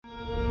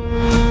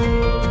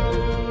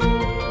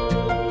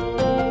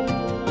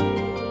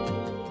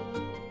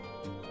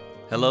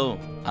Hello,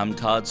 I'm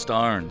Todd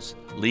Starnes,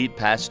 lead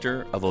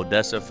pastor of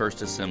Odessa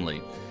First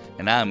Assembly,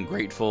 and I am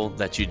grateful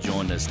that you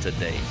joined us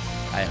today.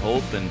 I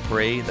hope and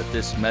pray that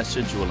this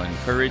message will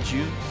encourage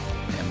you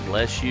and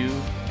bless you.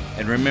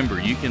 And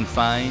remember, you can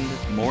find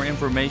more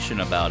information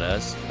about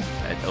us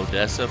at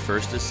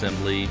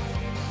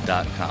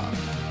odessafirstassembly.com.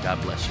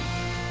 God bless you.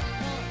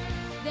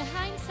 The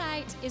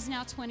hindsight is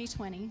now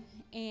 2020,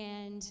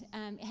 and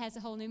it has a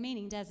whole new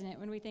meaning, doesn't it?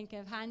 When we think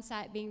of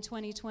hindsight being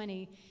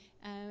 2020,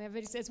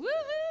 everybody says, woohoo!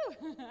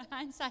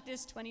 Hindsight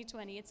is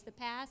 2020. It's the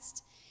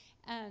past.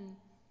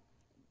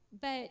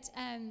 But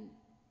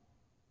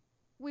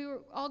we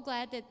were all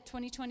glad that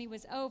 2020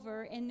 was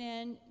over, and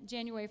then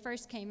January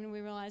 1st came, and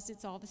we realized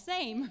it's all the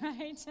same,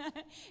 right?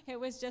 It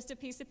was just a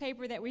piece of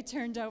paper that we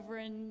turned over,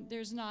 and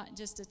there's not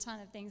just a ton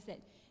of things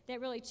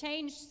that really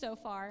changed so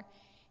far.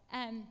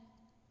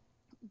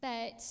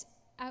 But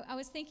I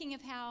was thinking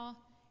of how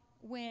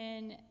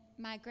when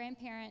my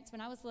grandparents,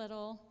 when I was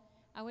little,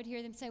 I would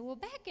hear them say, well,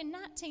 back in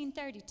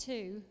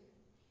 1932,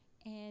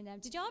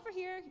 and did y'all ever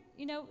hear,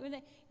 I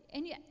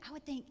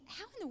would think,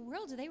 how in the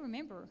world do they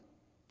remember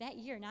that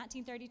year,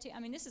 1932? I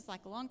mean, this is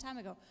like a long time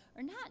ago.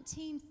 Or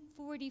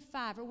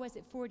 1945, or was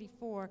it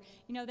 44?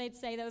 They'd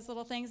say those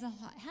little things. I'm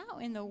like, how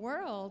in the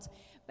world?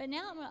 But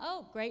now I'm like,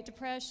 Great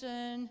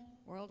Depression,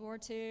 World War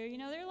II.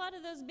 There are a lot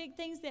of those big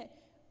things that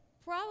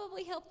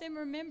probably help them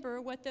remember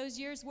what those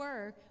years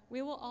were.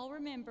 We will all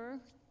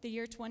remember the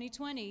year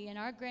 2020, and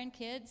our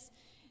grandkids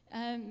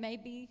may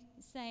be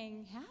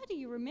saying, how do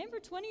you remember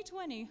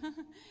 2020?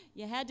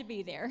 You had to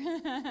be there.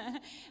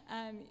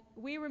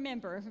 We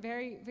remember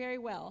very, very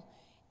well.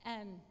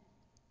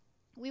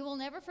 We will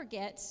never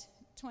forget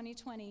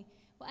 2020.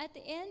 Well, at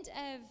the end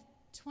of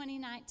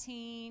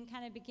 2019,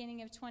 kind of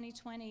beginning of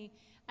 2020,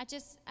 I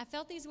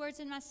felt these words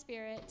in my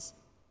spirit,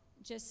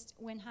 just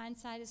when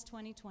hindsight is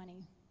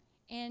 2020.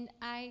 And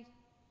I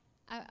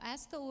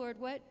asked the Lord,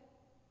 what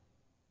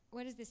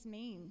does this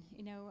mean?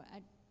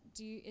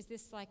 Is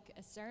this like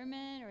a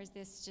sermon, or is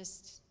this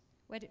just,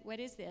 what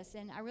is this?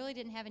 And I really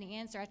didn't have any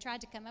answer. I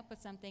tried to come up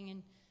with something,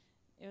 and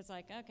it was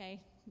like, okay,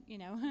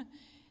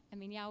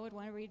 I would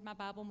want to read my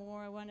Bible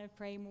more, I want to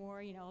pray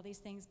more, all these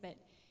things. But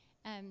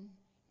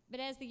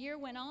as the year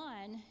went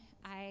on,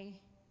 I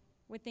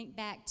would think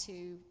back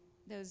to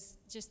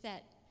just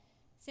that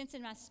sense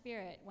in my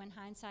spirit when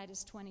hindsight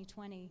is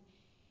 2020.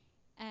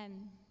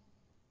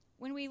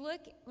 When we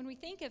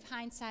think of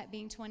hindsight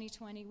being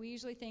 2020, we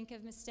usually think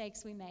of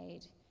mistakes we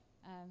made.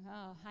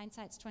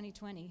 Hindsight's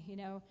 2020,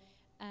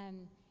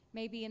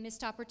 maybe a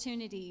missed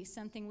opportunity,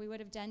 something we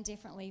would have done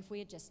differently if we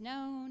had just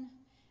known.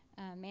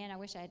 I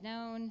wish I had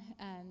known.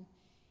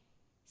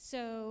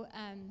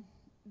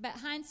 But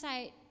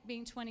hindsight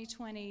being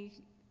 2020,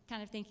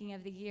 kind of thinking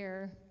of the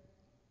year,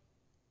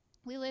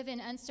 we live in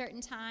uncertain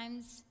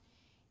times,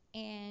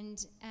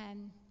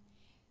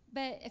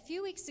 but a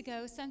few weeks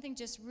ago, something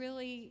just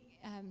really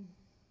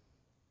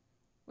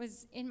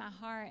was in my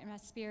heart and my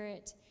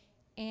spirit,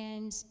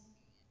 and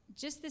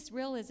just this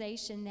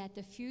realization that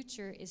the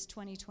future is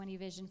 2020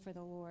 vision for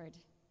the Lord.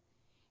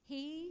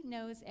 He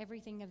knows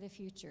everything of the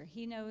future.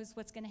 He knows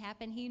what's going to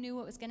happen. He knew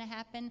what was going to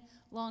happen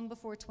long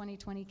before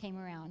 2020 came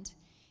around.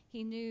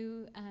 He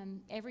knew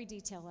every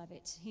detail of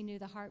it. He knew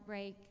the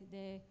heartbreak,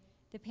 the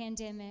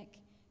pandemic,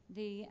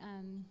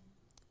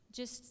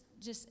 just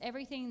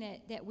everything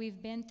that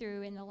we've been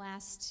through in the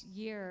last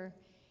year.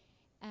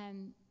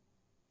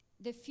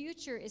 The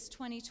future is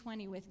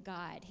 2020 with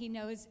God. He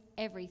knows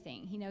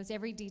everything. He knows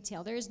every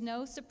detail. There is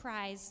no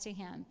surprise to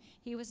him.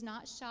 He was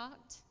not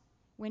shocked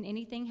when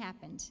anything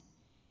happened.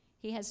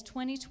 He has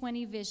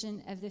 2020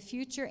 vision of the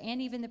future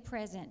and even the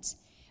present.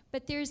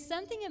 But there's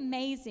something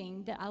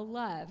amazing that I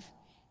love,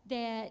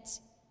 that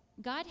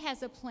God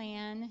has a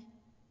plan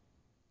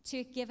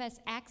to give us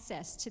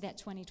access to that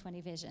 2020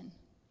 vision.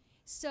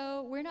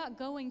 So we're not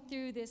going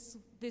through this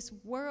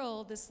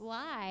world, this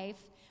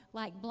life,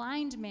 like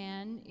blind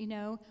men.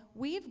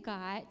 We've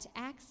got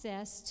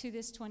access to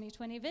this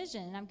 2020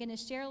 vision. And I'm going to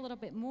share a little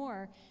bit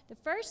more. The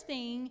first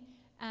thing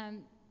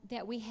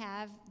that we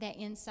have, that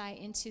insight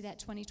into that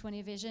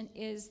 2020 vision,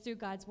 is through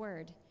God's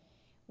Word.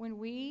 When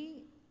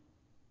we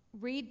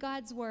read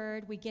God's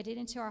Word, we get it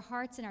into our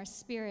hearts and our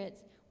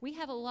spirits, we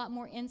have a lot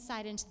more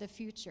insight into the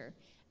future.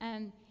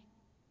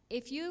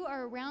 If you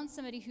are around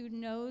somebody who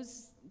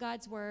knows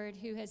God's Word,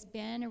 who has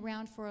been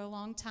around for a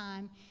long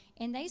time,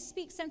 and they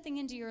speak something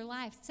into your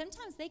life,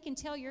 sometimes they can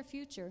tell your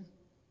future.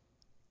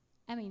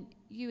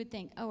 You would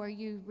think, are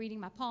you reading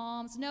my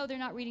palms? No, they're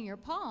not reading your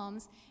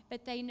palms,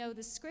 but they know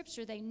the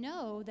scripture. They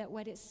know that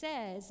what it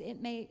says. It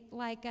may,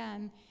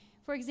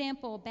 for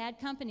example, bad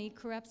company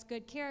corrupts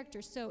good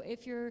character. So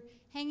if you're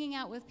hanging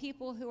out with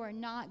people who are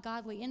not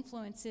godly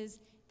influences,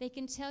 they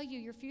can tell you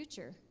your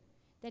future,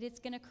 that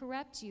it's going to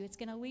corrupt you. It's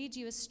going to lead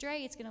you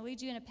astray. It's going to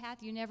lead you in a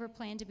path you never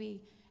planned to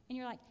be. And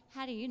you're like,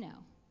 how do you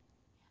know?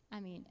 How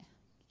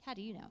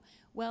do you know?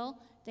 Well,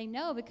 they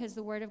know because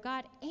the Word of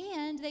God,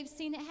 and they've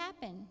seen it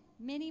happen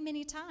many,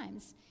 many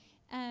times.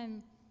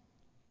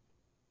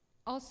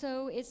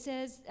 Also, it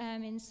says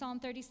in Psalm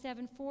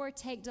 37:4,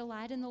 take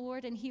delight in the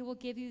Lord, and he will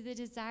give you the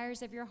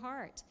desires of your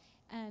heart.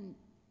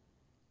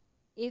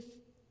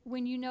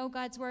 When you know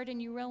God's word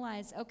and you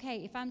realize,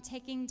 okay, if I'm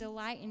taking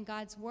delight in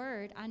God's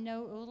word, I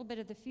know a little bit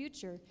of the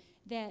future,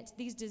 that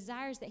these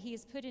desires that he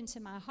has put into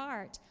my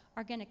heart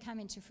are going to come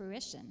into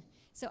fruition.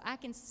 So I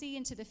can see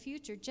into the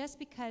future just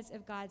because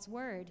of God's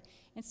word.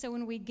 And so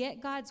when we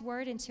get God's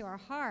word into our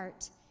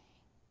heart,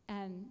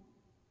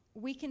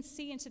 we can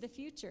see into the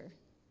future.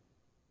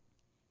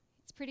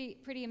 It's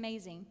pretty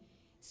amazing.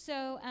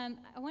 So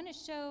I want to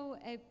show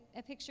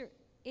a picture.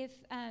 If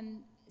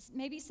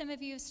maybe some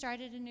of you have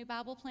started a new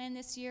Bible plan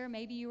this year,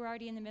 maybe you were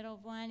already in the middle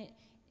of one.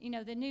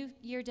 The new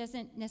year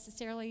doesn't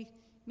necessarily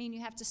mean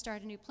you have to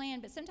start a new plan,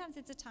 but sometimes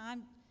it's a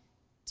time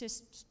to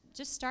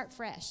just start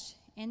fresh.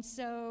 And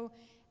so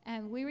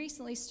we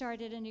recently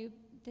started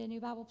the new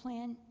Bible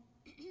plan,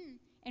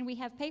 and we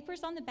have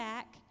papers on the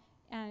back.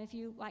 If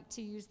you like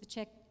to use the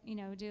check,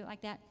 do it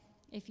like that.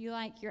 If you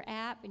like your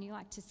app and you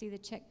like to see the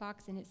check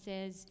box and it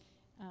says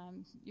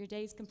your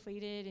day's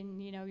completed and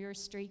your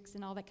streaks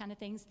and all that kind of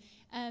things,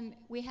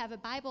 we have a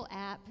Bible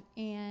app,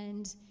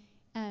 and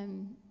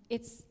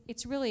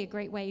it's really a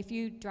great way. If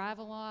you drive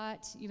a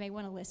lot, you may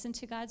want to listen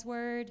to God's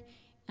word.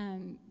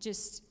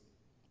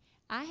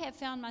 I have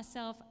found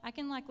myself, I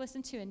can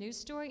listen to a news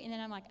story, and then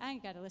I'm like, I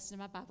ain't got to listen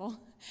to my Bible.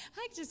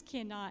 I just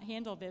cannot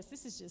handle this.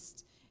 This is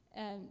just,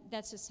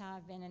 that's just how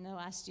I've been in the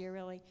last year,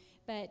 really.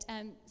 But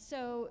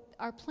so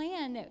our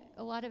plan that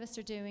a lot of us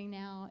are doing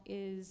now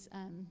is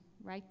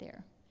right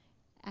there.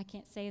 I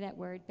can't say that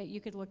word, but you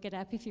could look it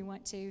up if you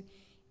want to,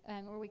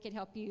 or we could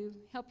help you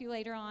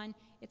later on.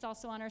 It's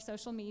also on our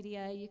social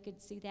media. You could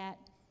see that.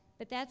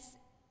 But that's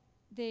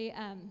the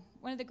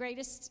one of the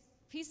greatest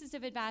pieces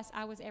of advice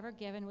I was ever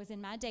given was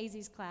in my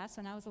Daisies class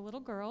when I was a little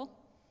girl,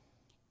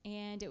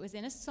 and it was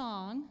in a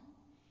song.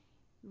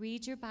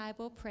 Read your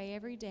Bible, pray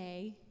every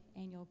day,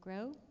 and you'll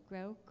grow,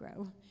 grow,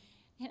 grow.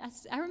 And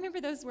I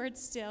remember those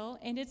words still,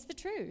 and it's the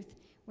truth.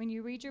 When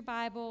you read your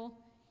Bible,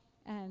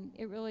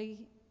 it really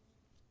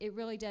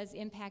does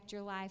impact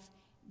your life,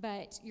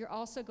 but you're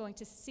also going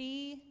to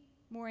see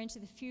more into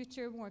the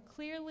future more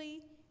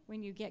clearly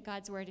when you get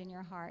God's word in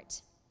your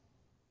heart.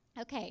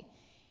 Okay,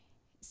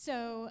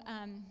 so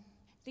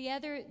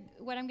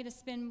what I'm going to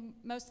spend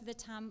most of the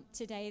time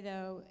today,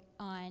 though,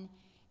 on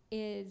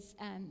is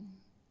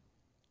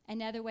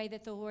another way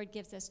that the Lord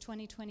gives us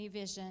 2020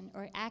 vision,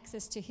 or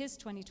access to his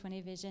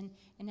 2020 vision,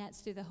 and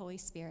that's through the Holy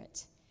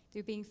Spirit,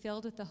 through being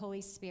filled with the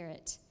Holy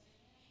Spirit.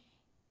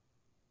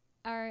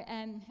 Our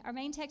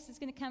main text is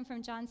going to come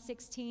from John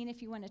 16,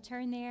 if you want to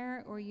turn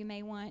there, or you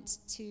may want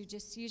to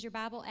just use your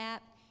Bible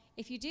app.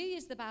 If you do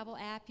use the Bible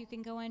app, you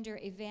can go under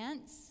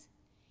Events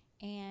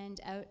and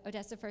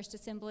Odessa First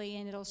Assembly,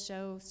 and it'll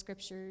show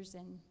scriptures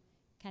and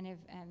kind of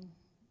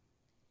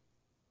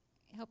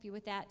help you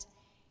with that.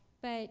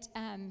 But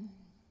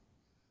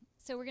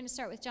so we're going to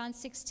start with John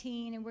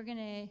 16, and we're going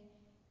to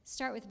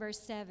start with verse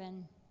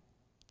 7.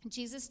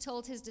 Jesus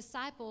told his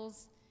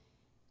disciples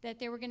that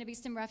there were going to be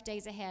some rough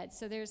days ahead.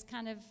 So there's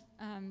kind of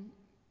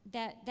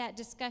that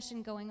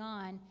discussion going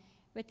on.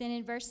 But then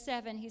in verse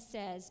 7 he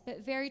says,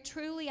 "But very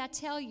truly I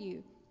tell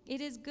you, it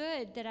is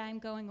good that I am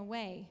going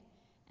away.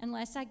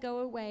 Unless I go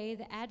away,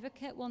 the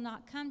advocate will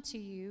not come to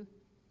you.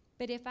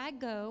 But if I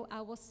go,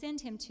 I will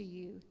send him to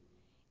you.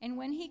 And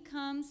when he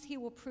comes, he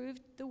will prove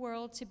the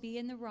world to be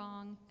in the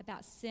wrong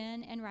about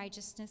sin and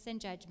righteousness and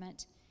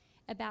judgment.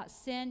 About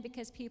sin,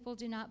 because people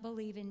do not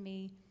believe in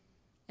me.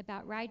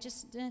 About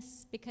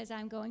righteousness, because I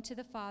am going to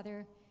the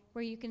Father,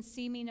 where you can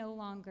see me no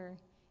longer.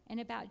 And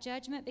about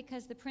judgment,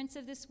 because the prince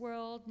of this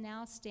world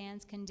now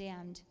stands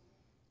condemned.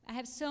 I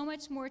have so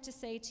much more to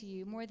say to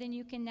you, more than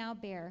you can now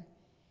bear.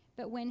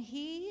 But when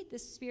he, the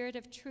Spirit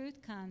of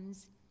truth,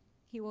 comes,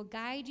 he will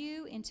guide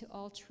you into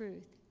all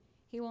truth.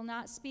 He will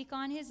not speak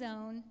on his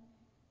own.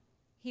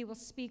 He will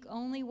speak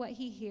only what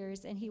he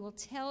hears, and he will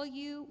tell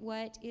you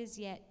what is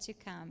yet to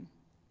come."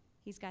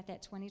 He's got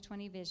that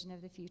 2020 vision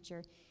of the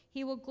future.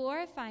 "He will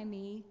glorify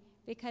me,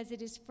 because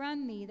it is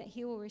from me that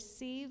he will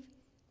receive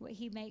what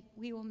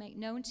we will make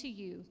known to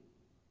you.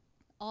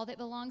 All that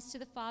belongs to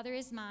the Father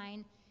is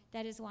mine.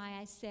 That is why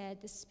I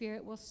said the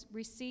Spirit will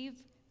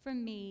receive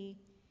from me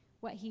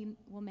what he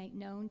will make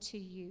known to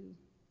you."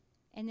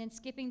 And then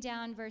skipping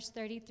down verse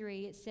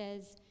 33, it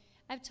says,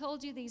 "I've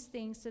told you these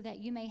things so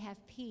that you may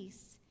have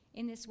peace.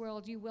 In this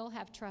world you will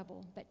have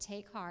trouble, but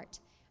take heart.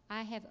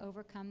 I have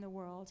overcome the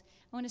world."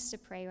 I want us to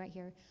pray right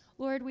here.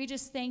 Lord, we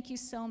just thank you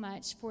so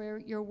much for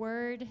your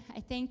word.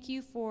 I thank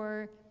you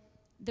for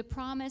the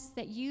promise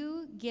that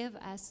you give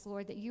us,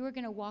 Lord, that you are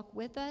going to walk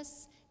with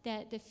us,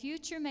 that the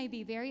future may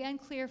be very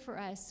unclear for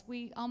us.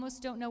 We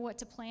almost don't know what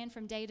to plan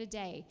from day to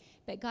day.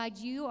 But God,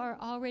 you are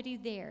already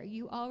there.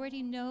 You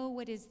already know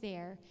what is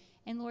there.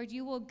 And Lord,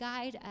 you will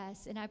guide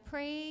us. And I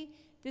pray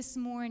this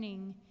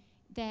morning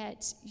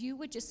that you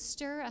would just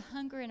stir a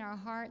hunger in our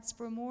hearts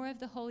for more of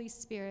the Holy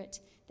Spirit,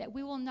 that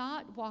we will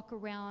not walk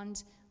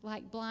around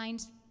like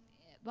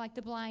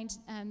the blind,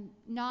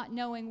 not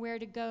knowing where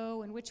to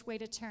go and which way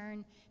to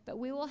turn, but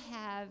we will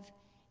have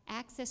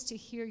access to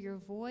hear your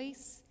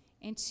voice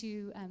and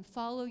to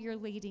follow your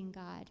leading,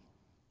 God.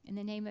 In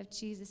the name of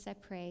Jesus, I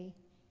pray.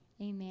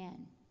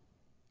 Amen.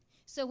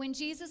 So when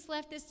Jesus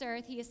left this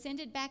earth, he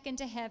ascended back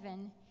into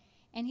heaven,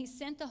 and he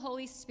sent the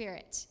Holy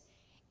Spirit.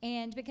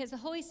 And because the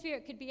Holy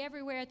Spirit could be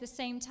everywhere at the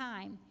same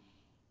time,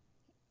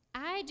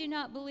 I do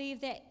not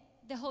believe that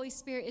the Holy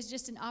Spirit is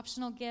just an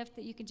optional gift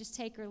that you can just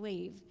take or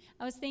leave.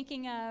 I was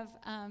thinking of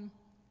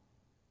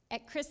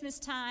at Christmas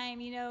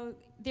time, you know,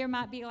 there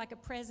might be like a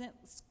present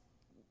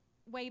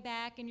way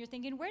back, and you're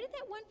thinking, where did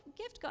that one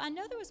gift go? I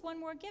know there was one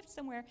more gift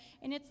somewhere,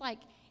 and it's like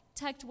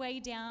tucked way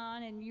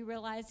down, and you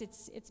realize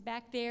it's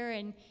back there,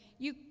 and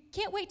you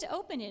can't wait to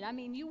open it. I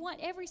mean, you want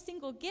every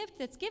single gift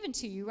that's given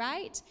to you,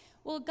 right?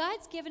 Well,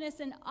 God's given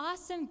us an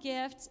awesome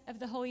gift of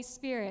the Holy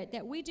Spirit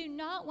that we do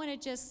not want to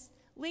just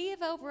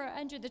leave over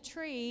under the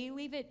tree,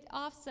 leave it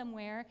off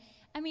somewhere.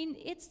 I mean,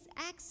 it's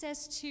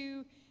access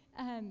to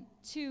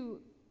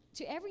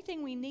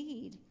everything we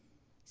need.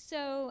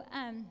 So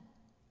I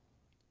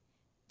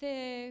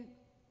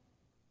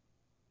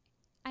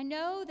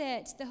know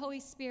that the Holy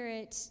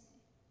Spirit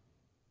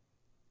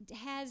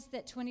has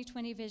that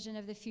 2020 vision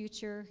of the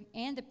future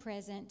and the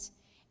present,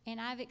 and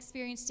I've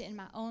experienced it in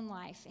my own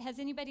life. Has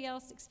anybody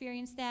else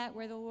experienced that,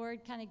 where the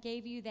Lord kind of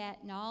gave you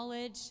that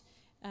knowledge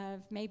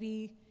of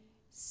maybe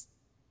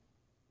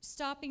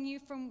stopping you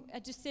from a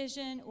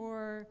decision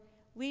or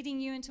leading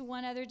you into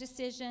one other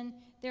decision?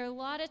 There are a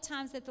lot of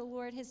times that the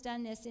Lord has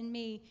done this in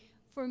me.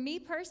 For me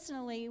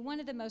personally, one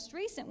of the most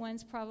recent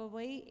ones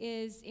probably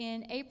is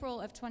in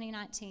April of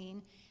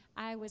 2019.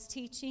 I was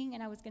teaching,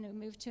 and I was going to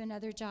move to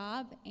another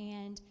job,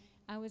 and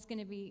I was going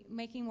to be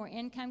making more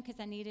income because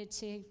I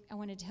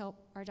wanted to help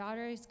our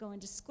daughter who's going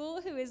to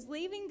school, who is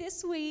leaving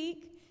this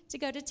week to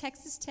go to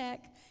Texas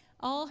Tech.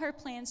 All her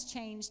plans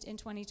changed in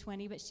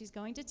 2020, but she's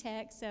going to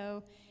Tech,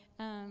 so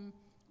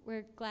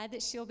we're glad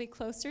that she'll be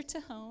closer to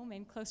home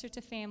and closer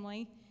to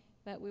family,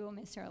 but we will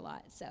miss her a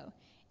lot. So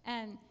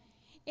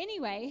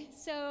anyway,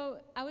 so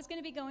I was going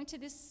to be going to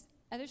this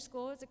other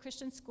school. It's a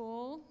Christian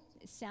school.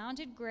 It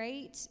sounded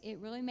great. It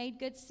really made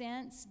good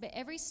sense. But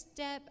every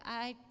step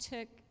I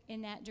took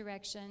in that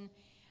direction,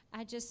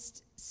 I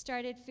just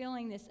started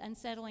feeling this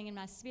unsettling in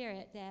my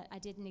spirit that I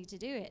didn't need to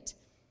do it.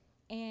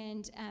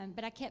 And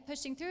but I kept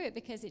pushing through it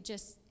because it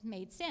just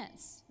made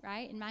sense,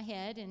 right, in my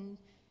head. And,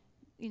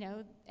 you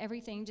know,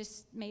 everything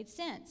just made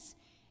sense.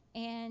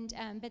 And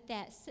but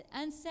that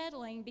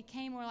unsettling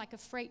became more like a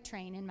freight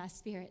train in my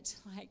spirit.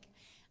 Like,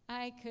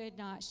 I could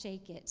not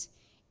shake it.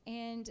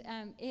 And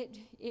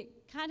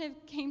it kind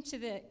of came to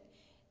the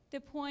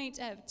point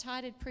of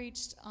Todd had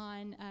preached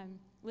on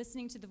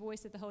listening to the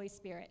voice of the Holy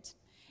Spirit.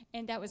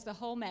 And that was the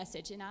whole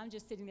message. And I'm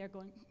just sitting there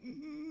going,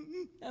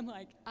 I'm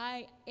like,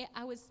 I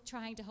was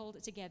trying to hold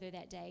it together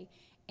that day.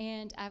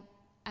 And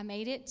I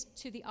made it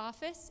to the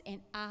office,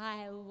 and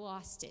I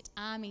lost it.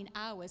 I mean,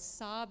 I was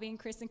sobbing.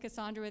 Chris and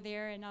Cassandra were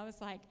there, and I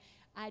was like,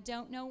 I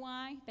don't know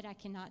why, but I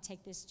cannot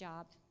take this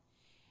job.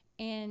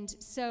 And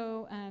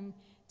so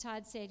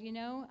Todd said, you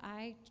know,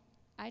 I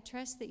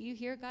trust that you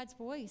hear God's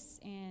voice.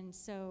 And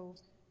so,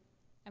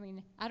 I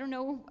mean, I don't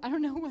know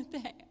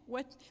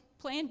what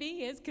plan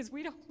B is, because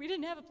we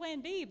didn't have a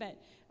plan B, but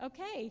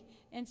okay.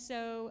 And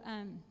so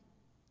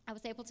I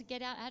was able to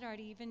get out. I'd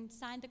already even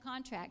signed the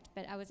contract,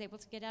 but I was able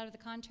to get out of the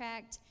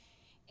contract.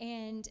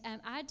 And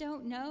I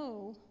don't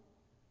know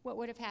what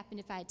would have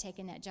happened if I had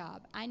taken that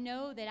job. I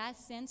know that I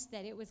sensed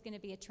that it was going to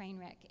be a train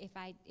wreck if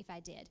I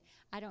did.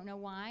 I don't know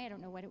why. I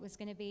don't know what it was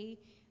going to be.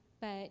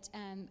 But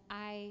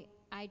I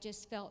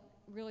just felt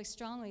really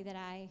strongly that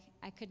I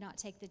could not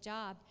take the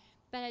job.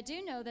 But I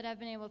do know that I've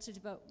been able to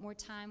devote more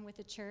time with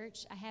the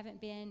church. I haven't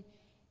been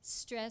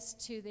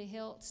stressed to the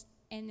hilt,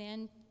 and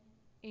then,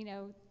 you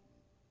know,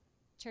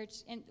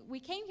 church. And we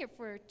came here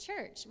for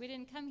church. We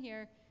didn't come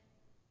here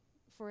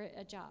for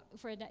a job.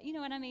 You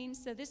know what I mean?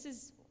 So this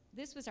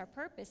was our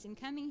purpose in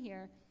coming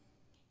here.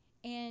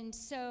 And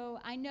so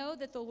I know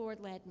that the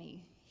Lord led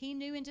me. He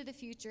knew into the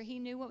future. He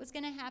knew what was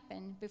going to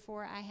happen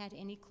before I had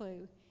any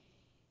clue.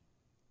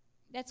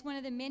 That's one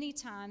of the many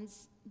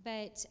times,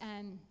 but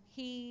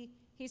he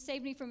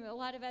saved me from a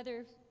lot of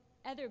other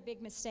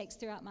big mistakes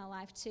throughout my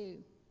life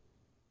too.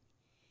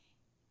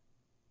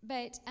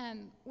 But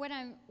what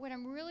I'm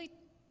really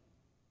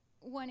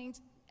wanting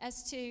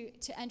us to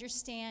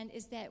understand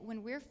is that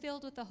when we're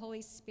filled with the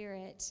Holy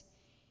Spirit,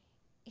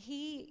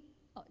 He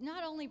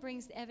not only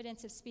brings the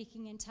evidence of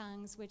speaking in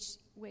tongues,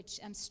 which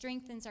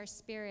strengthens our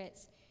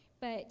spirits,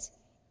 but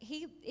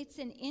it's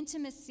an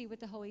intimacy with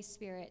the Holy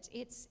Spirit.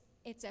 It's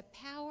a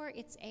power.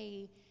 It's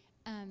a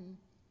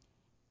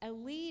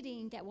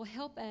leading that will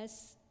help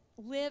us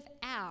live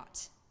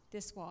out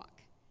this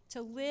walk,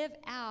 to live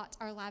out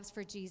our lives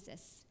for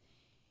Jesus.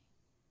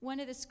 One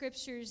of the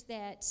scriptures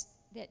that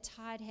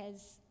Todd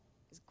has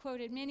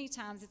quoted many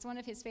times, it's one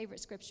of his favorite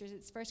scriptures.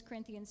 It's 1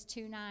 Corinthians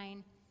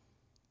 2:9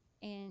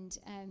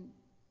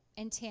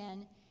 and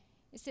 10.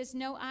 It says,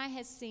 "No eye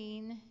has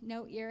seen,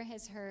 no ear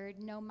has heard,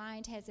 no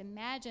mind has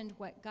imagined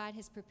what God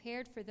has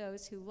prepared for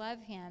those who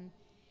love Him.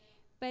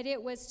 but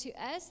it was to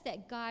us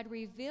that God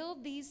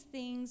revealed these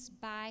things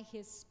by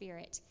his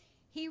Spirit.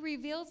 He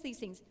reveals these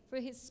things, for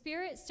his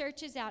Spirit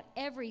searches out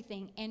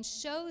everything and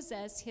shows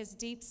us his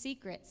deep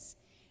secrets.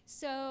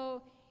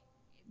 So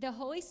the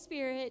Holy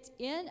Spirit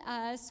in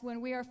us,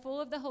 when we are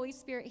full of the Holy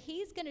Spirit,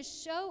 he's going to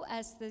show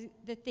us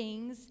the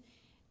things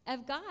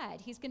of God.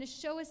 He's going to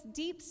show us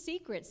deep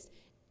secrets.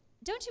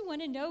 Don't you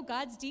want to know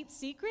God's deep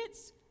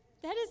secrets?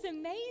 That is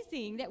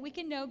amazing that we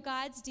can know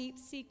God's deep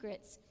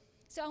secrets.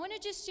 So I want to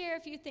just share a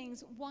few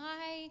things.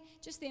 Why,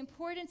 just the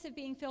importance of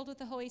being filled with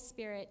the Holy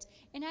Spirit.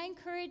 And I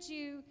encourage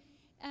you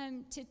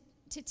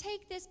to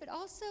take this, but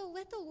also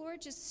let the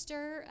Lord just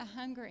stir a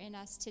hunger in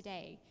us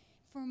today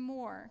for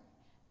more.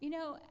 You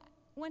know,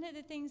 one of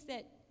the things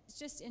that's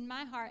just in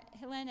my heart,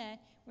 Helena,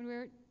 when we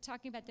were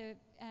talking about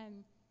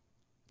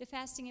the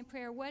fasting and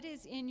prayer, what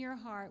is in your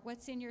heart?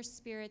 What's in your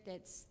spirit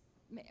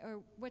or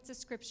what's a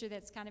scripture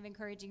that's kind of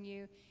encouraging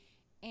you?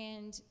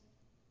 And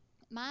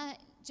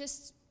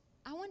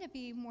I want to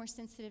be more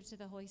sensitive to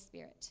the Holy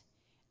Spirit.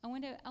 I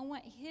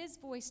want his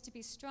voice to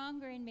be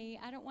stronger in me.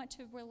 I don't want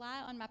to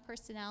rely on my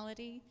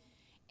personality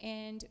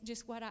and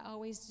just what I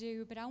always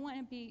do, but I want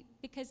to be,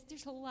 because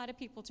there's a lot of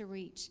people to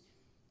reach.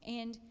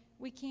 And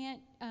we can't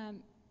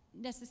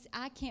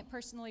I can't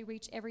personally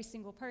reach every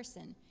single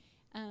person.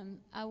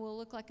 I will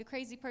look like a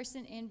crazy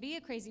person and be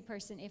a crazy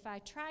person if I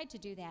tried to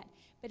do that.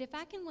 But if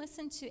I can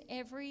listen to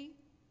every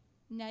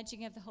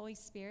nudging of the Holy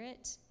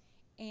Spirit,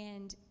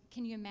 and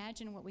can you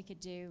imagine what we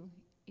could do,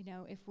 you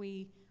know, if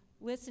we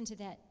listen to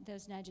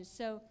those nudges?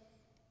 So,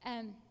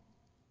 I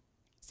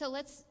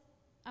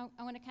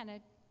want to kind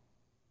of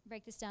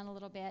break this down a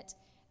little bit.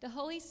 The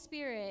Holy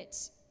Spirit,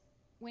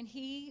 when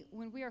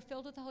we are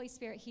filled with the Holy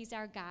Spirit, he's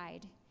our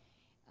guide.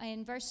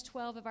 In verse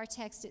 12 of our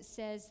text, it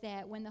says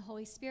that when the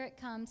Holy Spirit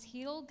comes,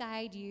 he'll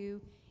guide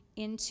you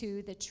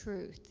into the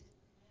truth.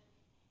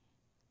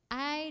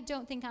 I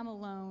don't think I'm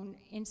alone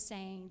in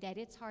saying that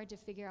it's hard to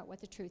figure out what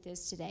the truth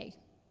is today.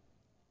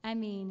 I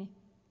mean,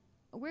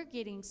 we're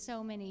getting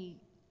so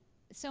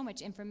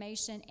much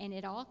information, and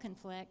it all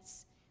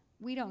conflicts.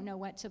 We don't know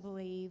what to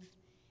believe.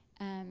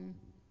 I'm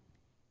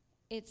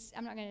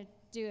not going to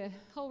do a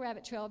whole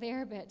rabbit trail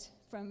there, but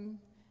from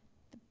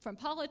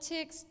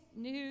politics,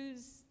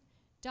 news,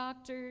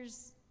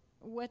 doctors,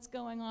 what's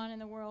going on in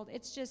the world,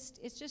 it's just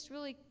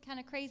really kind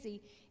of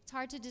crazy. It's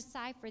hard to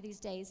decipher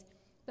these days.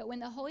 But when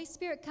the Holy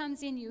Spirit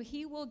comes in you,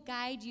 he will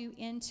guide you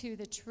into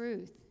the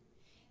truth.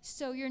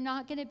 So you're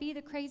not going to be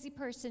the crazy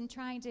person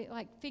trying to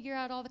figure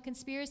out all the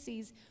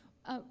conspiracies.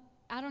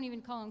 I don't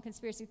even call them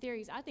conspiracy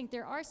theories. I think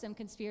there are some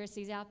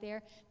conspiracies out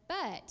there,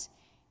 but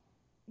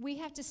we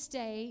have to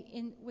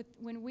stay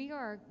when we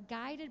are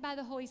guided by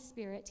the Holy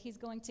Spirit, he's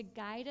going to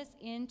guide us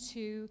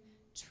into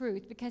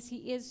truth because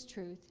he is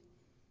truth.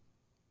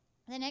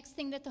 The next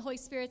thing that the Holy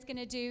Spirit's going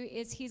to do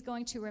is he's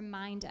going to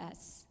remind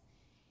us.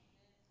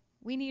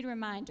 We need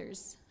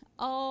reminders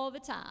all the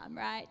time,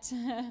 right?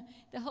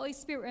 The Holy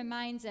Spirit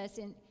reminds us.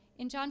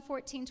 In John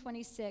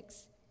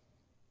 14:26,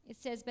 it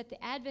says, "But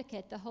the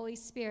advocate, the Holy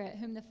Spirit,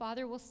 whom the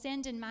Father will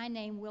send in my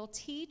name, will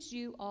teach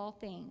you all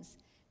things."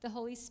 The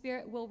Holy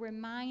Spirit will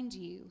remind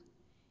you.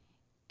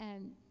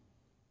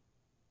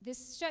 This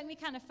struck me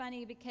kind of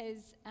funny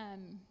because,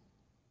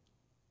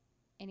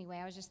 anyway,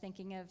 I was just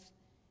thinking of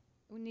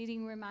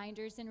needing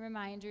reminders and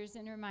reminders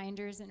and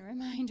reminders and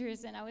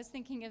reminders, and I was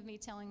thinking of me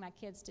telling my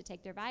kids to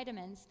take their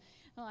vitamins.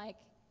 Like,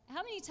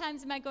 how many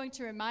times am I going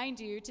to remind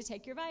you to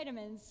take your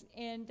vitamins?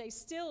 And they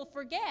still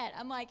forget.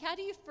 I'm like, how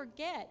do you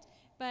forget?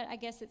 But I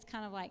guess it's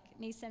kind of like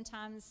me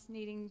sometimes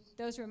needing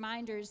those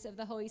reminders of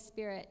the Holy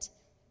Spirit.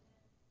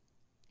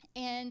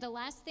 And the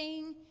last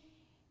thing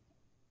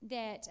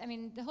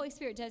the Holy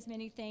Spirit does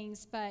many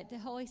things, but the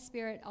Holy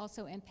Spirit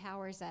also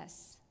empowers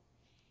us.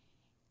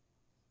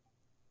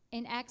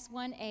 In Acts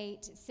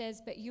 1:8, it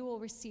says, "But you will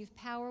receive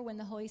power when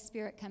the Holy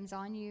Spirit comes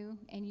on you,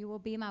 and you will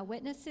be my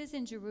witnesses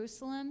in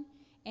Jerusalem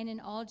and in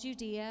all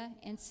Judea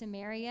and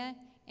Samaria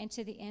and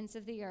to the ends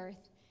of the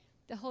earth."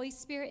 The Holy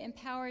Spirit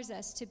empowers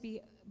us to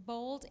be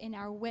bold in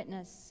our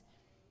witness.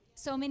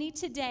 So many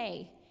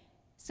today,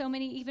 so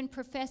many even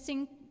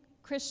professing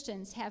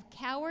Christians have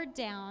cowered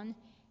down,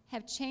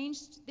 have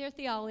changed their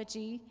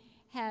theology,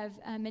 have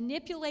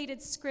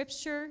manipulated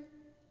Scripture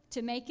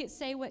to make it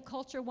say what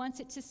culture wants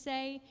it to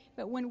say.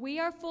 But when we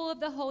are full of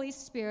the Holy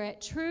Spirit,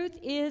 truth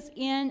is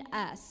in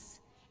us,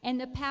 and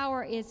the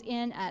power is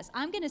in us.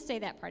 I'm going to say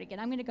that part again.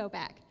 I'm going to go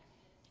back.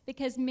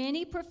 Because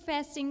many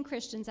professing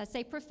Christians, I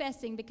say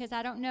professing because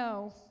I don't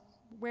know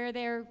where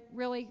their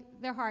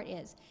heart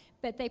is,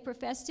 but they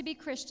profess to be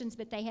Christians,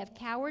 but they have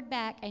cowered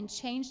back and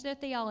changed their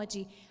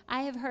theology.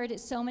 I have heard it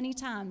so many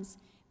times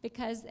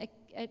because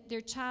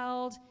their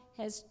child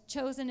has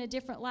chosen a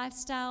different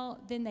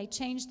lifestyle, then they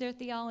change their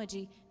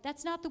theology.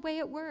 That's not the way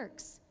it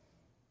works.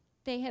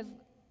 They have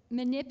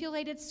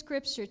manipulated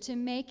Scripture to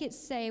make it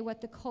say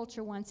what the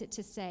culture wants it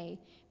to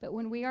say. But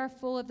when we are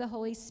full of the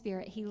Holy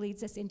Spirit, he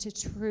leads us into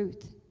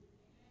truth.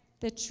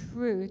 The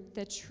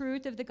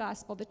truth of the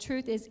gospel. The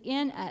truth is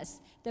in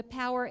us. The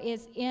power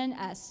is in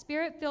us.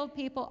 Spirit-filled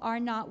people are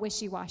not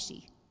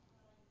wishy-washy.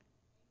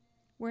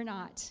 We're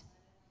not.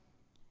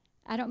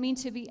 I don't mean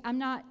to be, I'm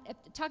not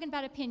talking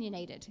about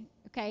opinionated,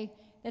 okay?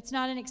 That's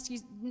not an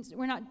excuse.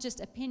 We're not just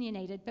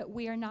opinionated, but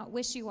we are not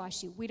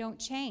wishy-washy. We don't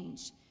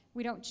change.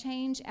 We don't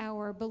change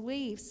our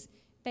beliefs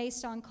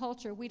based on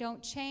culture. We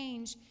don't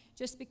change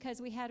just because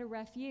we had a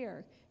rough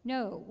year.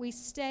 No, we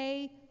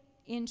stay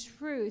in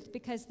truth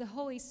because the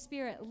Holy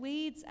Spirit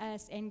leads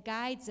us and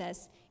guides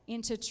us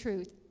into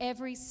truth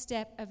every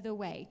step of the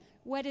way.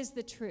 What is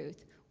the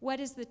truth? What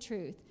is the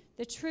truth?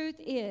 The truth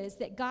is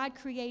that God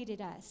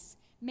created us,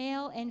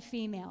 male and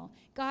female.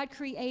 God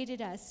created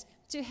us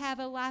to have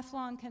a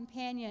lifelong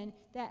companion,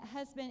 that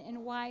husband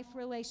and wife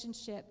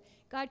relationship.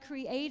 God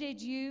created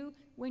you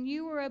when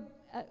you were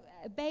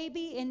a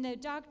baby and the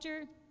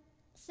doctor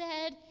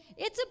said,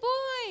 it's a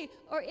boy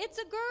or it's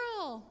a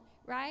girl,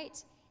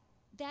 right?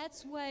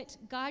 That's what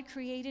God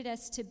created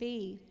us to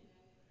be.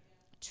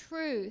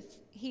 Truth.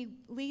 He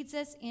leads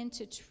us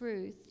into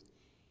truth.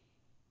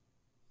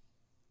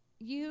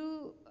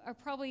 You are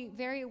probably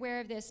very aware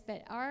of this,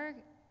 but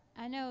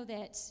I know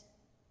that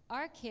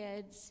our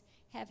kids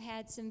have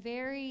had some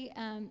very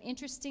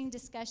interesting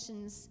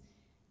discussions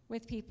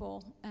with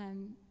people.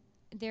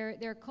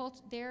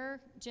 Their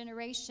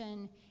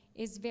generation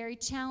is very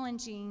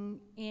challenging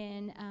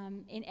in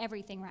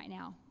everything right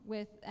now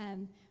with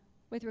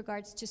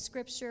regards to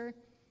Scripture.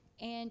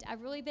 And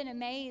I've really been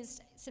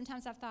amazed.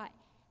 Sometimes I've thought,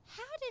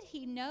 how did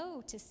he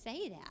know to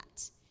say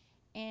that?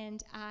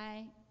 And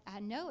I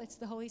know it's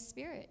the Holy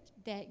Spirit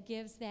that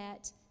gives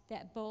that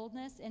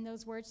boldness and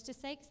those words to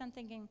say, because I'm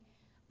thinking,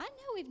 I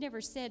know we've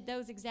never said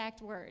those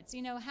exact words.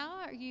 You know,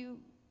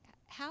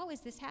 how is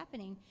this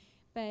happening?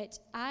 But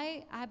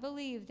I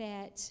believe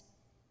that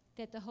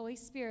the Holy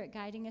Spirit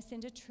guiding us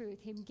into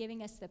truth, Him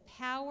giving us the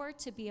power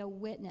to be a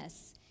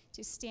witness,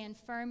 to stand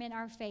firm in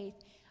our faith.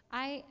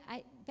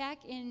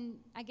 Back in,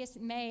 I guess,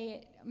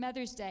 May,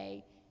 Mother's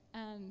Day,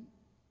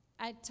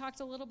 I talked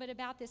a little bit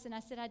about this, and I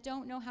said, I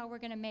don't know how we're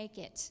going to make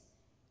it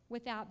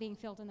without being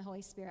filled in the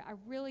Holy Spirit. I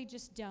really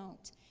just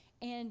don't.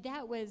 And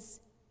that was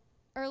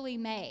early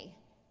May.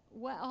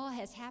 What all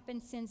has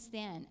happened since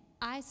then?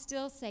 I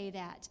still say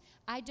that.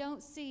 I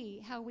don't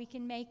see how we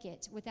can make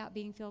it without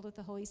being filled with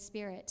the Holy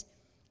Spirit.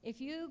 If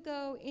you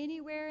go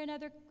anywhere in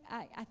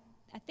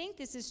I think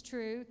this is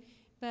true,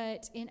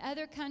 but in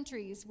other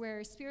countries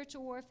where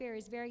spiritual warfare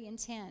is very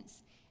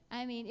intense,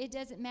 I mean, it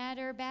doesn't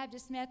matter,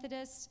 Baptist,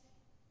 Methodist,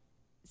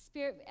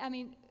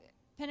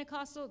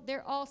 Pentecostal,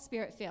 they're all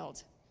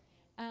Spirit-filled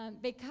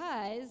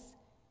because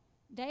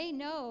they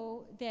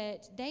know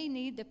that they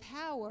need the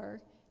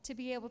power to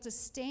be able to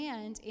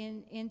stand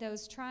in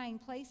those trying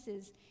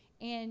places.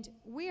 And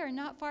we are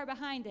not far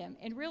behind them.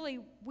 And really,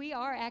 we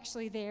are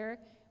actually there.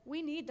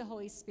 We need the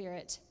Holy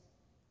Spirit.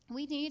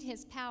 We need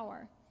His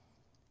power.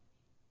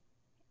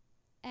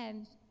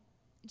 And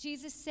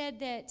Jesus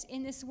said that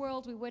in this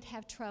world we would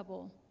have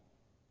trouble.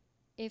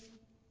 If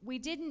we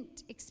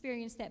didn't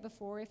experience that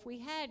before, if we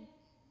had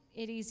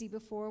it easy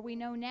before, we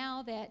know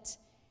now that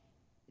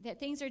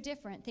things are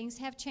different. Things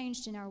have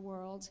changed in our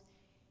world.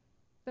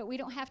 But we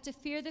don't have to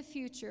fear the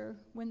future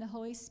when the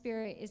Holy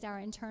Spirit is our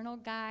internal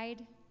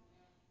guide.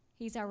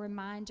 He's our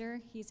reminder.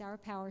 He's our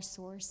power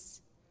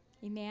source.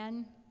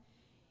 Amen.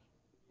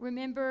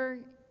 Remember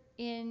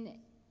in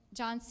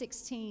John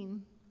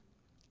 16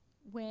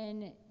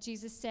 when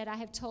Jesus said, I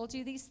have told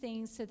you these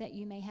things so that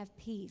you may have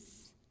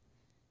peace.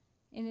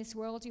 In this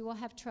world you will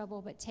have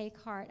trouble, but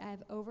take heart. I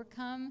have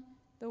overcome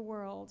the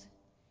world.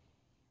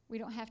 We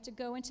don't have to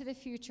go into the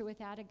future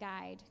without a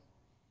guide.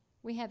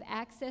 We have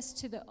access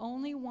to the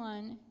only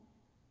one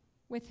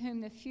with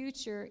whom the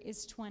future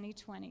is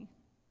 2020.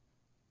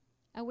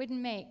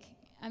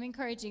 I'm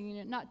encouraging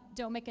you,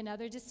 don't make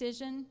another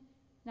decision,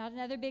 not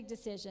another big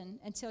decision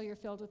until you're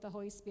filled with the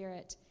Holy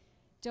Spirit.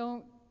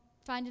 Don't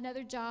find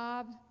another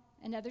job,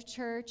 another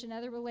church,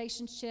 another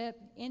relationship,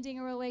 ending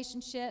a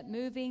relationship,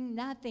 moving,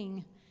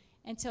 nothing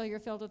until you're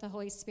filled with the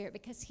Holy Spirit,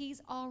 because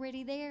He's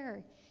already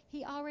there.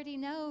 He already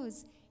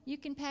knows. You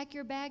can pack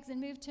your bags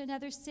and move to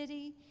another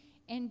city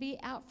and be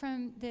out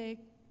from the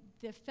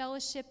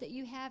fellowship that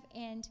you have,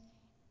 and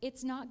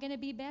it's not going to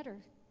be better.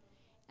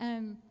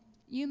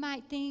 You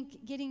might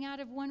think getting out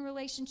of one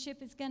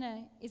relationship is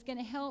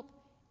gonna help,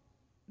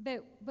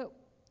 but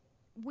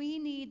we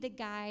need the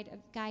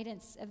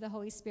guidance of the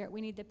Holy Spirit.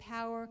 We need the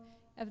power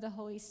of the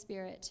Holy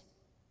Spirit.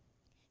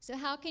 So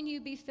how can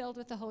you be filled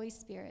with the Holy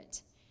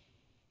Spirit?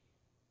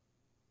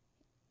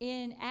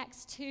 In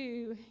Acts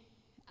 2,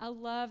 I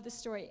love the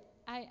story.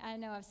 I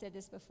know I've said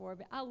this before,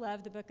 but I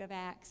love the book of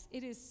Acts.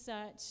 It is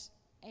such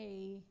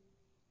an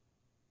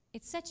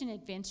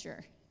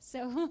adventure.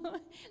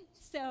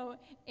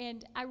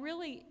 And I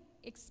really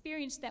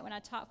experienced that when I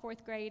taught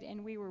 4th grade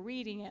and we were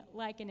reading it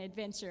like an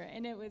adventure,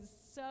 and it was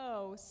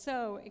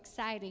so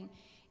exciting.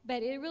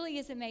 But it really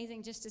is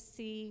amazing just to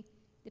see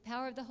the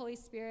power of the Holy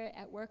Spirit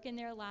at work in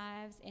their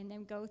lives and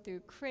them go through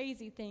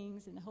crazy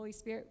things, and the Holy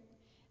Spirit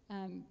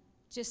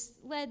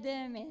just led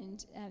them,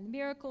 and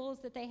miracles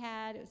that they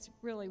had. It was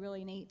really,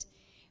 really neat.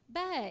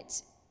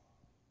 But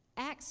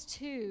Acts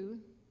 2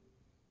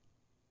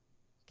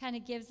 kind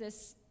of gives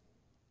us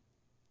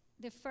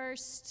the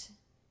first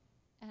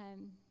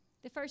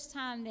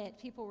time that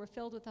people were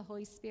filled with the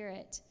Holy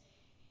Spirit,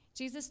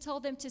 Jesus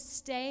told them to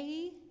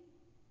stay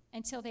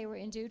until they were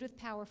endued with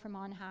power from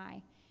on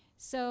high.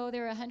 So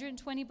there were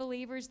 120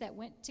 believers that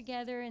went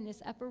together in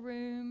this upper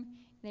room.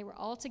 They were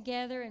all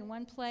together in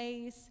one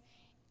place.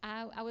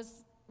 I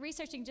was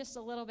researching just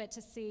a little bit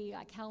to see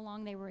like how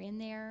long they were in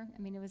there. I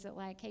mean, was it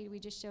like, hey, we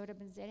just showed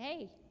up and said,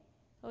 hey,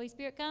 Holy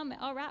Spirit, come.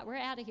 All right, we're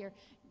out of here.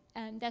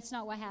 That's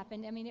not what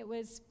happened. I mean, it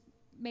was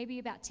maybe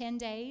about 10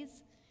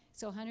 days.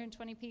 So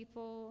 120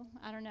 people,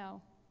 I don't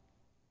know.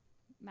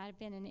 Might have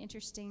been an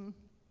interesting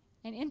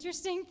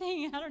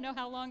thing. I don't know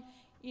how long,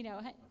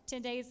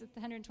 10 days with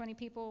 120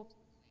 people.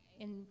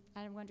 And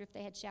I wonder if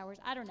they had showers.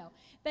 I don't know.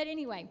 But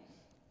anyway,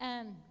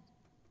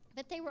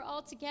 but they were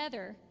all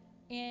together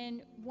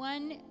in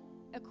one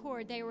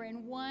accord. They were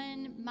in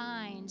one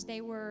mind.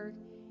 They were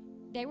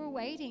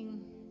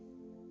waiting.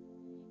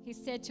 He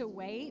said to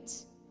wait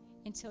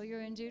until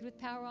you're endued with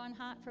power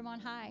from on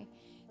high.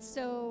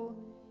 So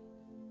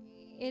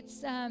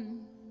it's so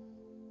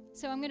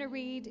I'm going to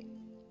read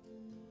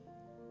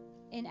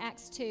in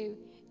Acts 2.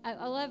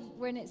 I love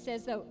when it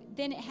says, though,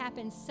 then it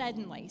happened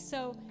suddenly.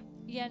 So,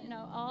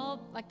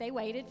 all like they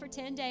waited for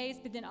 10 days,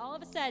 but then all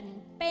of a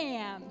sudden,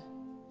 bam,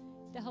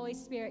 the Holy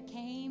Spirit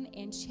came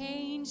and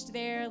changed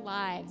their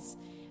lives.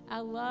 I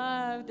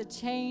love the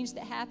change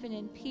that happened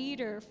in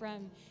Peter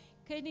from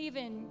couldn't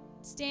even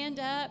stand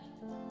up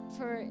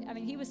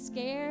he was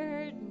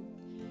scared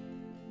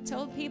and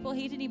told people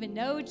he didn't even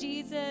know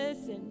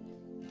Jesus. And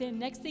then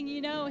next thing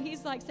you know,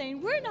 he's like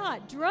saying, we're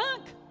not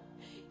drunk.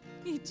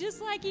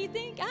 Just like you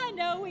think, I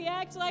know we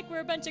act like we're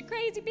a bunch of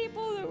crazy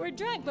people that we're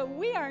drunk, but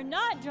we are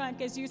not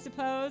drunk as you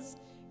suppose,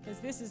 because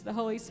this is the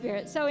Holy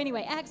Spirit. So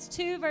anyway, Acts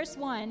 2, verse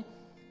 1,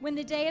 when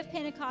the day of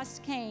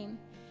Pentecost came,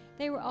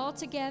 they were all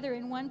together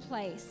in one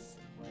place.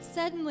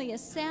 Suddenly a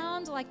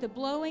sound like the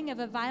blowing of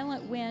a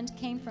violent wind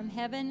came from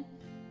heaven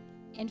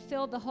and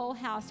filled the whole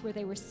house where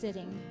they were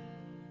sitting.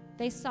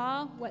 They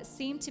saw what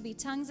seemed to be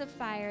tongues of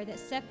fire that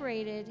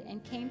separated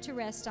and came to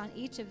rest on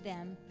each of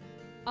them.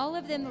 All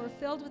of them were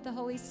filled with the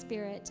Holy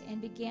Spirit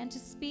and began to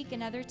speak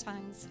in other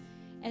tongues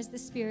as the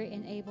Spirit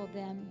enabled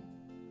them.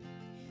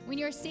 When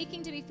you're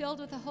seeking to be filled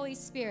with the Holy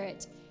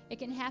Spirit, it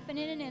can happen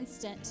in an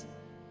instant,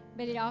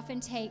 but it often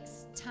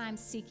takes time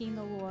seeking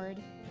the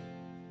Lord.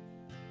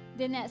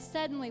 Then that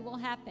suddenly will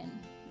happen.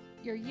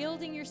 You're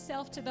yielding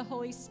yourself to the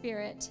Holy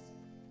Spirit.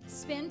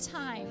 Spend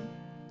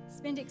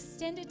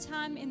extended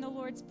time in the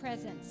Lord's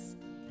presence.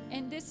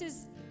 And this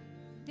is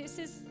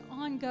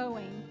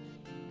ongoing.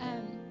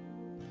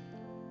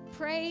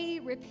 Pray,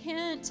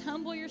 repent,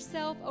 humble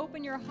yourself,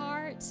 open your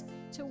heart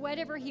to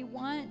whatever He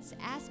wants.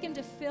 Ask Him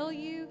to fill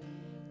you.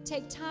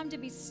 Take time to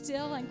be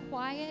still and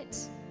quiet.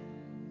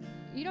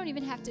 You don't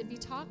even have to be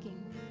talking.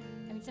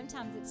 I mean,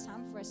 sometimes it's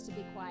time for us to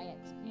be quiet.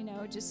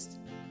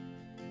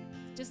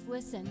 Just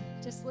listen.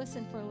 Just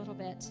listen for a little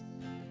bit.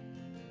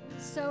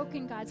 Soak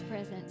in God's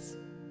presence.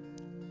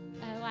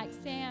 Like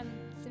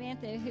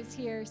Samantha, who's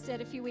here, said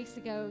a few weeks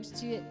ago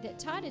that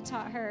Todd had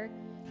taught her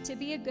to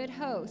be a good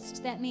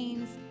host. That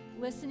means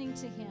listening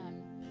to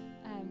Him,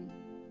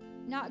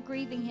 not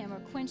grieving Him or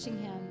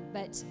quenching Him,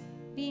 but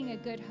being a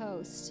good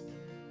host.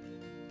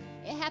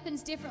 It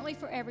happens differently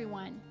for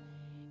everyone.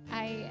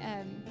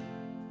 I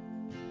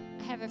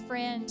have a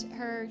friend,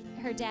 her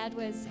dad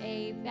was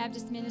a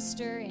Baptist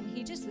minister, and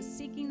he just was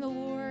seeking the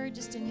Lord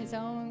just in his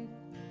own,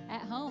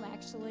 at home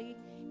actually,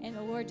 and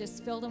the Lord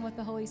just filled him with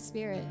the Holy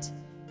Spirit.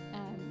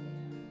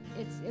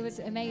 It was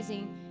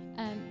amazing.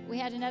 We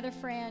had another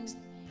friend.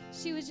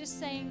 She was just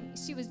saying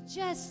she was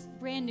just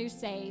brand new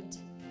saved.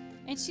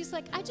 And she's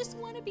like, I just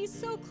want to be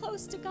so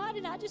close to God,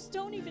 and I just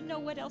don't even know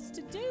what else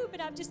to do. But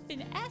I've just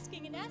been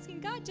asking and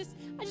asking God,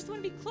 I just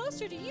want to be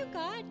closer to you,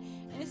 God.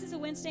 And this is a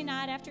Wednesday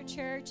night after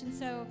church. And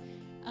so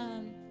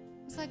I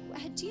was like,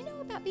 do you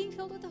know about being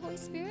filled with the Holy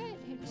Spirit?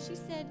 And she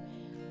said,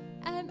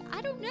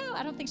 I don't know.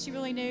 I don't think she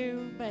really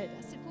knew. But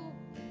I said, well,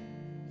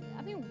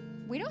 I mean,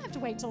 we don't have to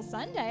wait till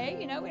Sunday.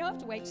 We don't have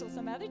to wait till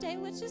some other day.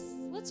 Let's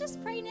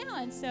just pray now.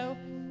 And so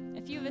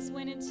a few of us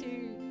went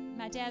into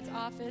my dad's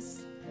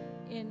office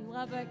in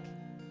Lubbock,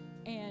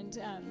 and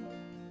I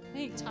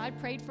think Todd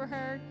prayed for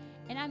her,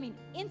 and I mean,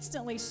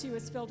 instantly she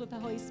was filled with the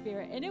Holy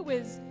Spirit, and it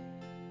was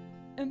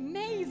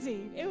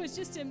amazing. It was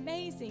just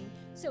amazing.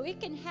 So it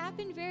can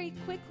happen very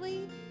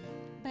quickly,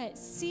 but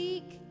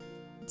seek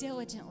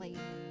diligently.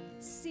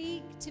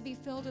 Seek to be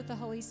filled with the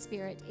Holy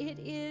Spirit. It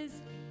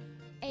is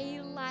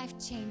a life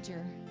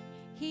changer.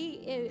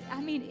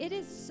 It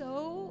is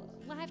so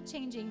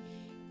life-changing.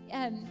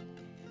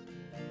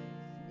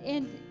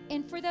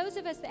 And for those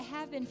of us that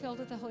have been filled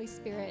with the Holy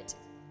Spirit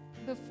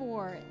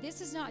before,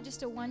 this is not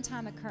just a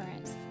one-time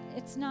occurrence.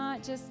 It's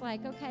not just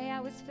like, okay, I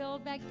was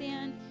filled back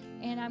then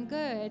and I'm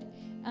good.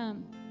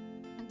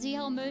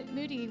 D.L.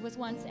 Moody was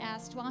once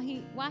asked why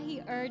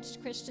he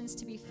urged Christians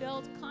to be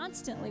filled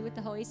constantly with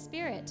the Holy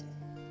Spirit.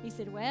 He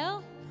said,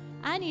 well,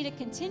 I need a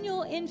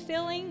continual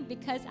infilling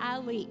because I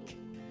leak.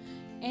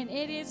 And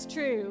it is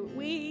true.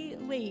 We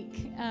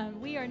leak.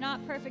 We are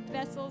not perfect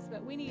vessels,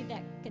 but we need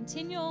that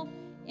continual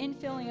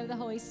infilling of the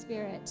Holy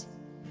Spirit.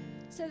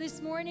 So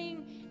this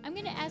morning, I'm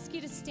going to ask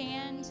you to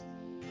stand,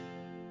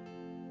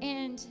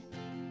 and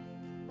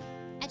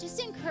I just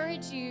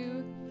encourage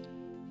you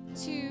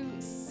to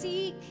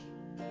seek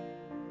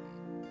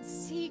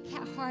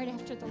hard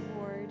after the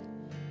Lord.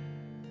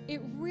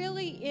 It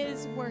really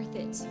is worth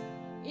it.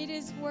 It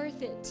is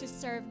worth it to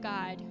serve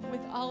God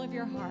with all of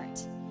your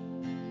heart.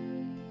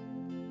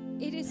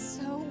 It is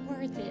so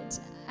worth it.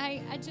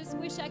 I just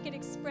wish I could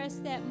express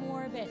that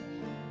more, but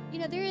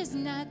there is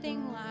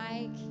nothing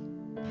like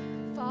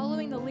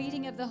following the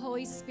leading of the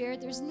Holy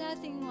Spirit. There's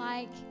nothing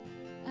like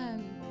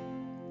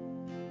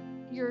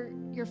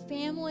your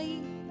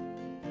family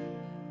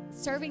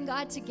serving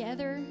God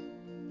together.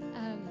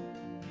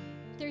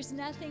 There's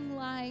nothing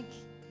like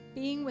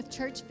being with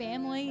church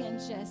family and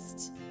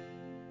just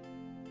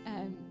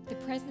the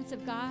presence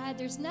of God.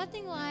 There's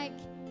nothing like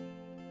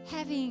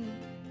having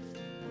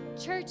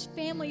church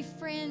family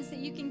friends that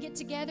you can get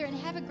together and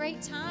have a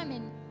great time,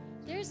 and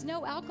there's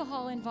no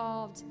alcohol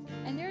involved,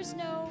 and there's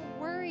no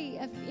worry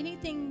of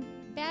anything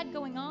bad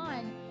going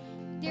on.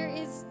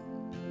 There's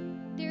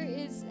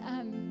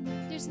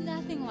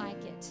nothing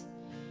like it.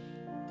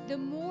 The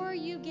more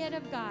you get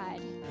of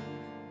God,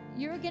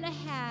 you're going to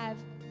have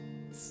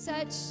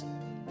such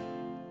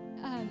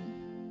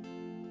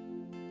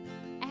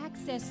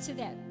access to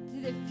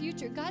the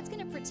future. God's going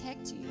to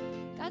protect you.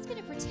 God's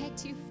going to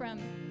protect you from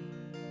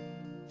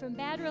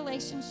bad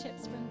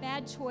relationships, from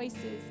bad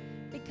choices,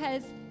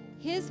 because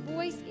His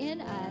voice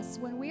in us,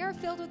 when we are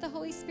filled with the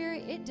Holy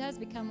Spirit, it does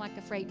become like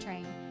a freight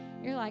train.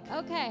 You're like,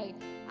 okay,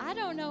 I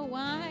don't know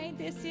why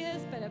this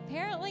is, but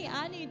apparently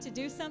I need to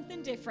do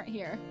something different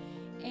here.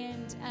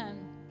 And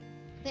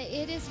that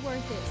it is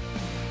worth it.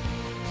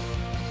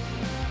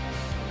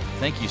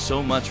 Thank you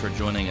so much for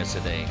joining us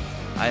today.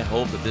 I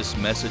hope that this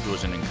message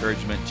was an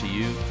encouragement to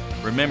you.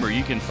 Remember,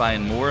 you can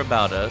find more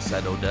about us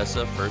at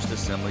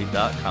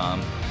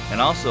OdessaFirstAssembly.com and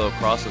also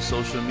across the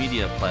social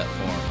media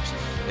platforms.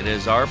 It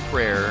is our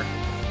prayer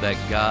that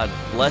God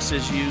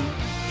blesses you,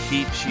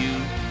 keeps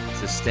you,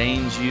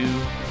 sustains you.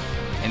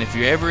 And if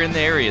you're ever in the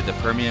area of the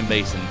Permian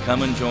Basin,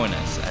 come and join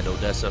us at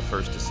Odessa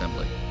First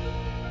Assembly.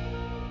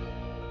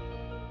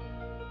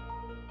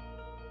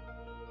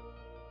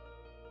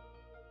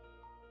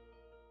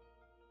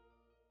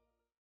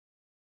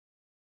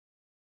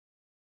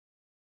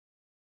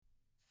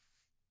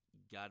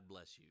 God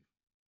bless you.